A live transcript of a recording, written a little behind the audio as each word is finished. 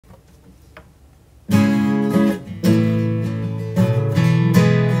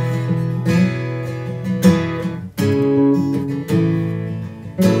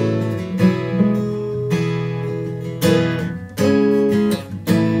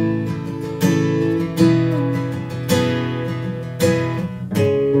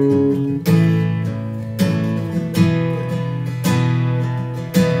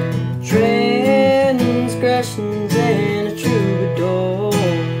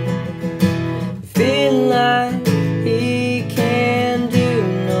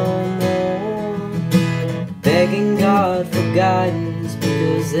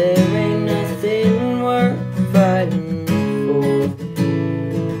'cause there ain't nothing worth fighting for.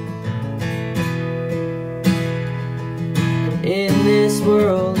 In this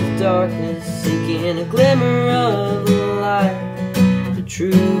world of darkness, seeking a glimmer of light, the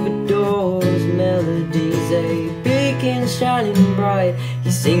troubadour's melodies, a beacon shining bright.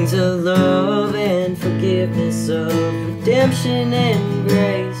 He sings of love and forgiveness, of redemption and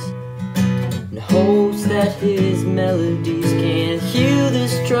grace, and hopes that his melodies can heal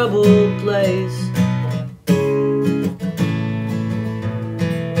this troubled place.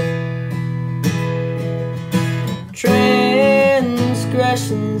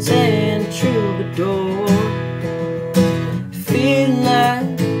 Transgressions and Troubadour, feeling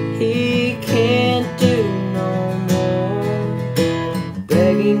like he can't do no more,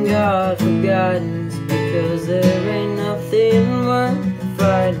 begging God for guidance, because there ain't nothing worth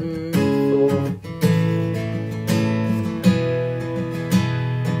fighting for.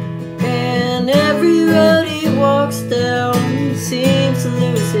 And every road he walks down seems to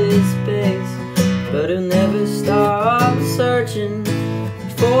lose his pace, but he'll never stop